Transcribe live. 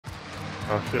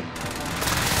Oh shit.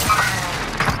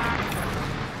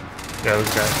 Yeah,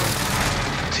 those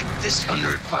guys. Take this under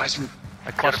advisement.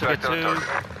 I clustered it too.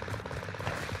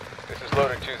 This is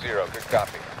loader 2-0. Good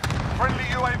copy. Friendly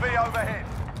UAV overhead.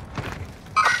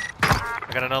 I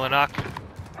got another knock.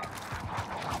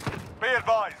 Be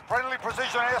advised, friendly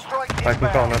precision airstrike I can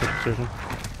call inbound. another precision.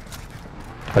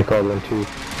 I called one too.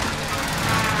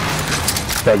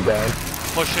 Bug down.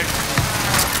 Pushing.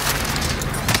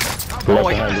 Left Oh,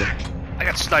 behind you. I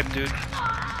got sniped, dude.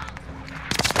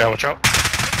 Yeah, watch out.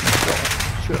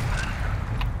 Shit.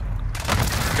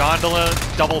 Gondola,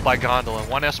 double by gondola.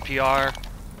 One SPR.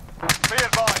 Be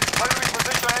advised, friendly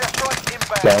precision airstrike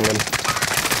inbound. Down him.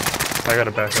 I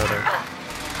gotta back out there.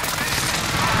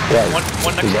 Yeah, One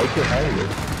next he's to right behind you.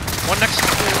 one next to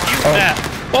you, Matt.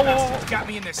 Whoa, whoa, whoa, whoa. Got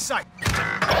me in this sight.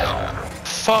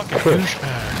 Fuck.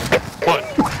 What?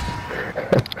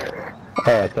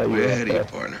 Oh, I thought you Way were ahead of you, there.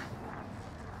 partner.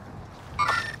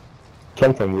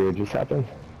 Something weird just happened.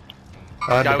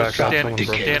 I had Guy to was back out. standing, Someone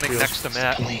broke the standing field. next to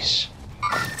Matt. Police.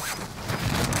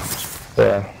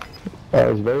 Yeah. I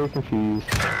was very confused.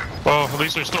 Well, at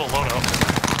least there's still a loadout.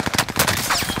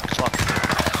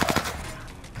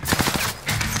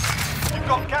 You've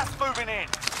got gas moving in.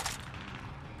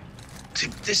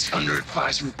 Take this under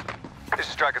advisement. This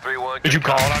is Striker 3-1. Did you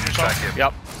call it on yourself? Strike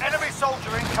Yep. Enemy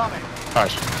soldier incoming.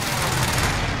 Nice.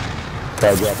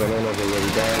 Guy dropping in over where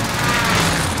we down.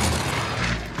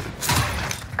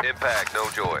 Impact, no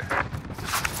joy.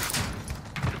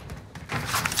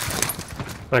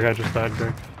 That guy just died,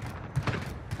 Greg.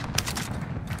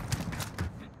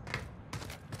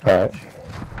 Alright.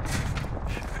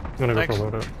 I'm gonna go Thanks. for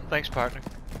loadout. Thanks, partner.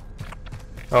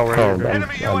 Oh, right Oh, here, Greg. man.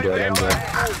 Enemy I'm UAV dead, I'm dead.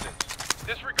 overhead.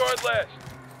 Disregard last.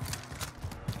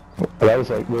 That was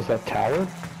like, was that tower?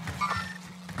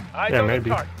 Yeah,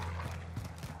 maybe.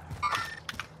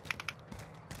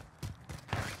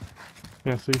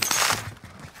 Yeah, see?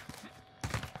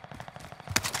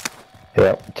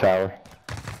 Yeah, tower.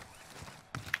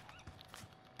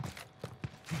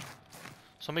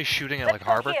 Somebody's shooting at Let's like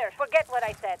go harbor. here. Forget what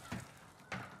I said.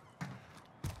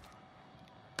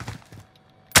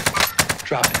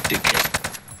 Drop it,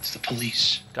 dickhead. It's the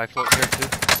police. Guy floating here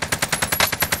too.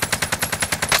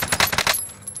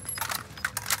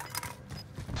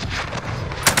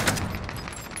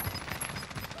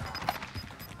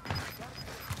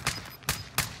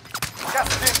 Gas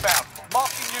is inbound.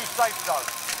 Marking new safe zone.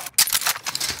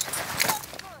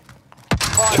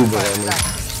 Two Fire behind station me.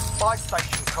 active. Buy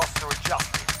station costs are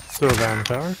adjusted. Still a guy in the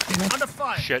tower? Under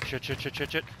fire. Shit, shit, shit, shit,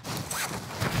 shit, shit.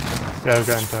 Yeah, there's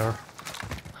a guy in the tower.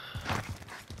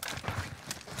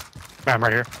 I'm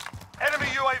right here. Enemy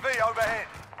UAV overhead.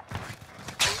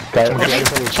 Guy, Someone get me. guy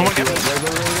coming Someone to get me. you. Right, right,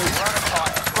 right, right. Run a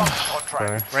fire. Front contract.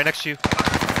 Sorry. Right next to you.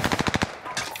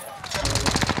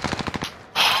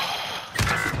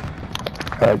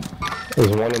 There's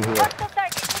one in here. Hostile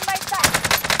target in my sight.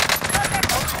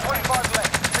 Contact. Only 25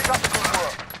 left. Keep up the good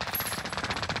work.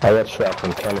 I got shot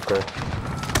from chemical.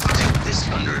 Take this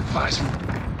under advisement.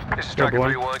 This is Striker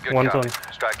one. 3-1. Good One's copy. on.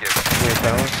 Strike in. Near the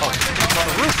tower. Oh, it's on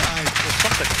the roof. There's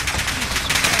something.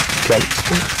 Jump.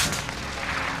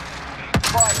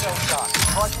 Fire cell start.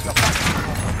 Prices are back.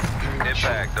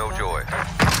 Impact, no joy.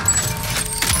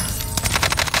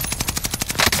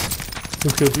 Who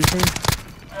killed you, Shane?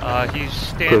 He's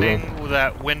standing with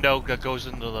that window that goes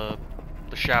into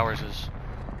the showers is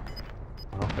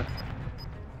Okay.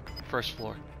 first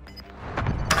floor.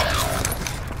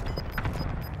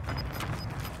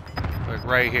 Like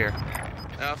right here.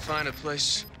 I'll find a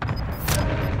place.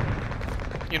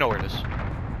 You know where it is.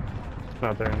 It's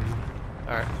not there anymore.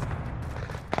 Alright.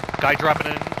 Guy dropping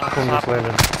in on One top. just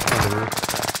landed on the roof.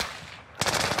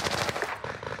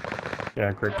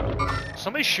 Yeah, great job.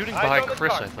 Somebody's shooting behind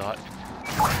Chris, I thought.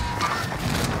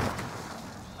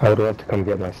 I would love to come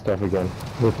get my stuff again.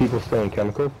 Were people still in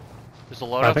chemical? Is the I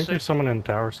loadout think safe? there's someone in the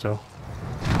tower still.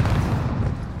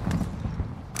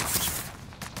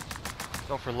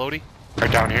 Go for Lodi.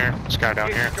 Right down here. This guy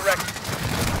down here. Correct.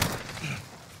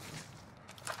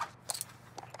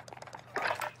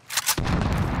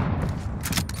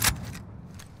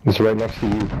 It's right next to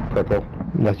you, Purple.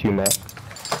 That's you, Matt.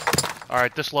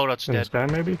 Alright, this loadout's In this dead.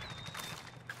 guy, maybe?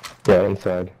 Yeah,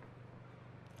 inside.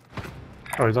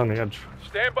 Oh, he's on the edge.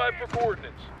 Stand by for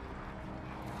coordinates.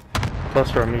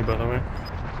 Cluster on me, by the way.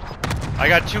 I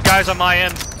got 2 guys on my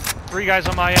end. 3 guys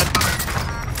on my end.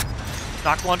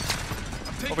 Knocked one.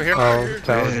 Over here. Oh,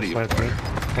 tower ahead of just you, sniped me.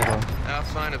 Hold on. I'll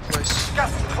find a place. Gas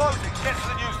is closing. Get to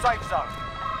the new safe zone.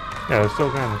 Yeah, there's still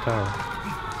a guy in the tower.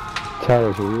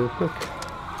 Towers are real quick.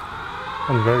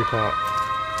 On the very top.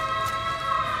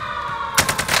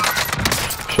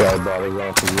 Shell body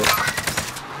going for you.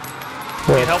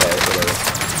 Need help? Whatever.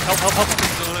 Help.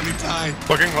 Don't let me die.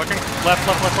 Looking.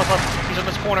 Left. He's in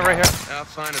this corner right here. I'll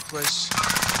find a place.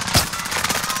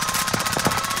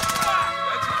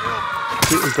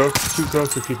 Two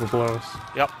ghosted people below us.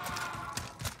 Yep.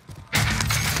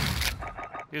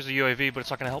 Here's the UAV, but it's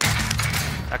not gonna help.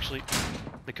 Actually,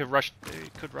 they could rush.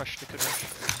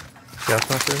 Gas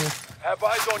mask right here. Have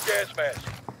eyes on gas mask.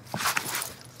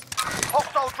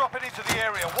 Hostile dropping into the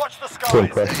area. Watch the Doing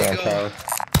skies. press down tower.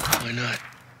 Why not?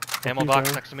 Ammo you, box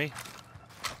Joe. next to me.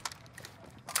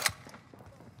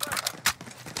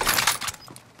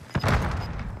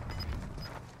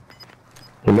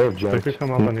 He may have jumped. could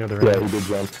come up on the other Yeah, end. he did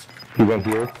jump. He went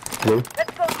here. Blue.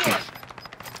 Let's go here.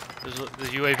 There's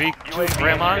the UAV. Two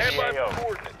grandmas. Stand by for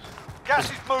coordinates. Gas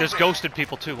is moving. There's ghosted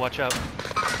people too. Watch out.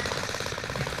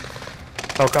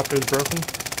 Helicopter is broken.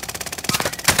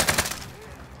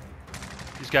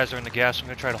 These guys are in the gas. I'm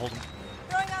gonna try to hold them.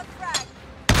 Throwing out frag.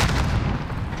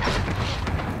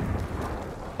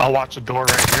 I'll watch the door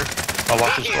right here. I'll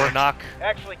watch this door. Knock.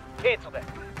 Actually, cancel that.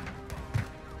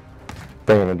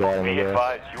 Bringing the dog in the Be gas.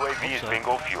 advised, UAV is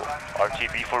bingo fuel.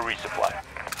 RTB for resupply.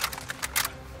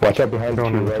 Watch out behind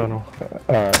Going you, in the right? tunnel.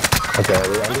 Okay,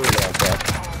 we're under the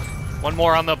down. One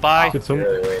more on the buy. Get some.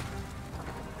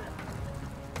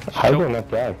 How did I not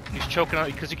die? He's choking on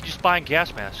because he's just buying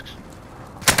gas masks.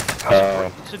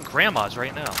 He's in grandma's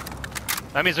right now.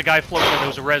 That means a guy floating. There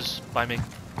was a res by me.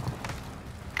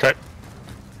 Okay.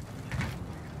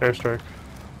 Airstrike.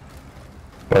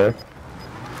 Where?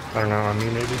 I don't know, on me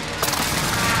maybe.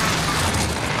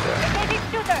 Engaging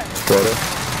shooter. Photo.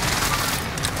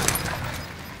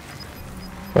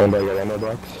 Anybody got ammo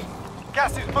box?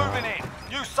 Gas is moving in.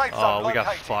 New safe zone Oh, we got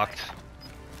located. fucked.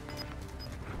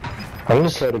 I'm gonna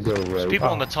try to go right. There's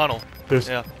people in the tunnel. There's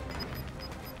Yeah.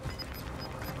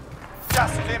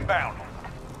 Gas is inbound.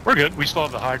 We're good. We still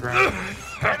have the high ground.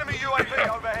 Enemy UAV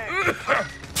overhead.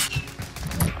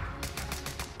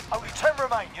 Only 10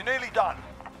 remain. You're nearly done.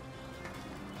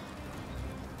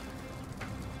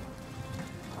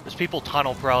 There's people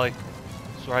tunnel probably.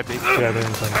 That's where I'd be. yeah, they're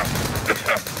in tunnel.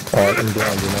 Alright, I'm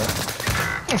down, you know.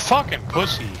 Fucking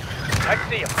pussy. I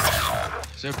see him.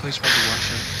 Is there a place where I can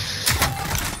watch it?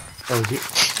 Oh, is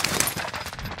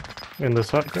he in this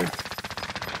hut, Greg?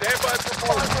 Stand by for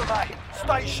 5 remain.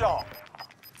 Stay sharp.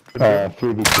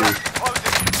 3v2.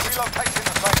 Closing. Relocating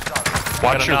the safe zone.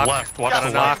 Watch Gotta your knock. left. Watch Gas the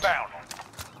is knock. left. inbound.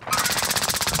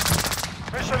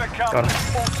 Mission Got accomplished.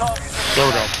 him. All targets Go,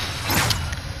 eliminated. go.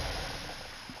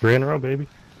 3 in a row, baby.